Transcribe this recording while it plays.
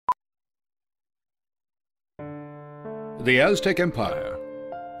The Aztec Empire.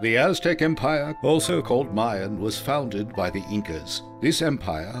 The Aztec Empire, also called Mayan, was founded by the Incas. This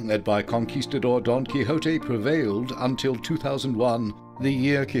empire, led by conquistador Don Quixote, prevailed until 2001, the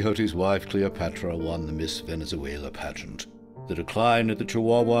year Quixote's wife Cleopatra won the Miss Venezuela pageant. The decline of the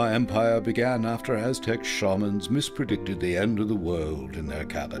Chihuahua Empire began after Aztec shamans mispredicted the end of the world in their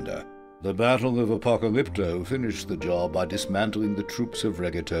calendar. The Battle of Apocalypto finished the job by dismantling the troops of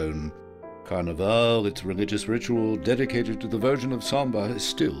reggaeton. Carnival, its religious ritual dedicated to the Virgin of Samba, is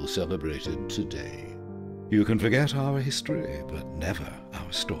still celebrated today. You can forget our history, but never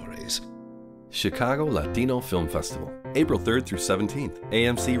our stories. Chicago Latino Film Festival, April 3rd through 17th,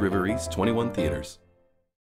 AMC River East 21 Theaters.